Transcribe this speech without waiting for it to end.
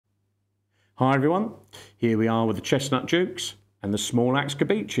Hi everyone, here we are with the Chesnut Dukes and the Small Axe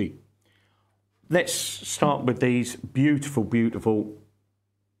Gabicci. Let's start with these beautiful, beautiful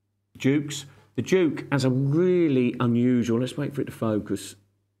Dukes. The Duke has a really unusual, let's wait for it to focus,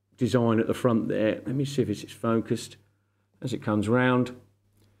 design at the front there. Let me see if it's focused as it comes round.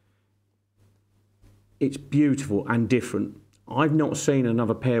 It's beautiful and different. I've not seen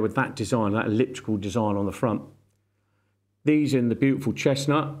another pair with that design, that elliptical design on the front. These in the beautiful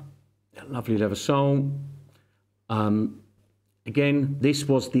chestnut, lovely leather sole. Again, this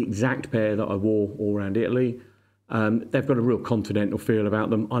was the exact pair that I wore all around Italy. They've got a real continental feel about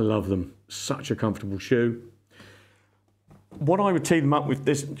them. I love them. Such a comfortable shoe. What I would tee them up with,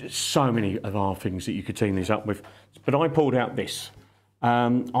 there's so many of our things that you could team these up with, but I pulled out this.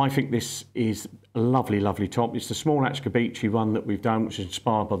 I think this is a lovely, lovely top. It's the Small Axe Gabicci one that we've done, which is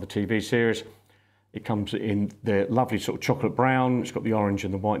inspired by the TV series. It comes in the lovely sort of chocolate brown. It's got the orange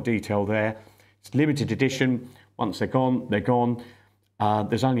and the white detail there. It's limited edition. Once they're gone, they're gone.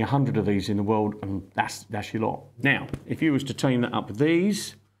 There's only 100 of these in the world, and that's your lot. Now, if you was to team that up with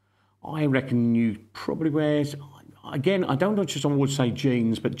these, I reckon you probably wear, again, I don't just always say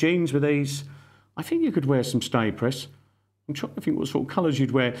jeans, but jeans with these, I think you could wear some stay press. I'm trying to think what sort of colours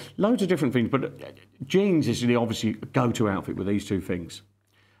you'd wear. Loads of different things, but jeans is the obviously go-to outfit with these two things.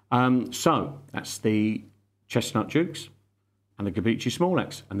 So that's the Chesnut Dukes and the Gabicci Small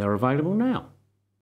Axe, and they're available now.